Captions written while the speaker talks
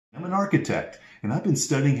an architect, and I've been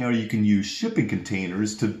studying how you can use shipping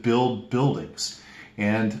containers to build buildings.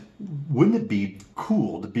 And wouldn't it be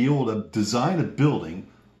cool to be able to design a building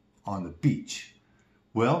on the beach?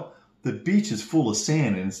 Well, the beach is full of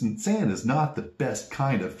sand, and sand is not the best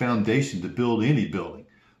kind of foundation to build any building.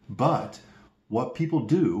 But what people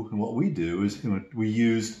do, and what we do, is we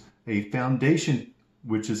use a foundation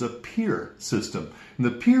which is a pier system. And the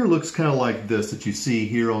pier looks kind of like this that you see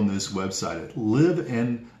here on this website at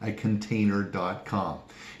livinacontainer.com.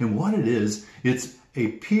 And what it is, it's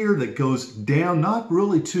a pier that goes down, not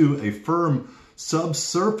really to a firm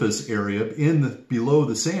subsurface area below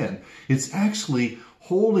the sand. It's actually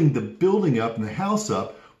holding the building up and the house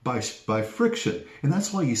up by friction. And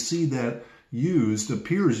that's why you see that the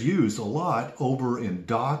pier is used a lot over in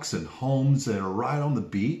docks and homes that are right on the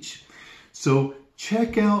beach. So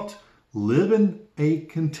check out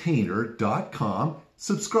livinacontainer.com.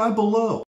 Subscribe below.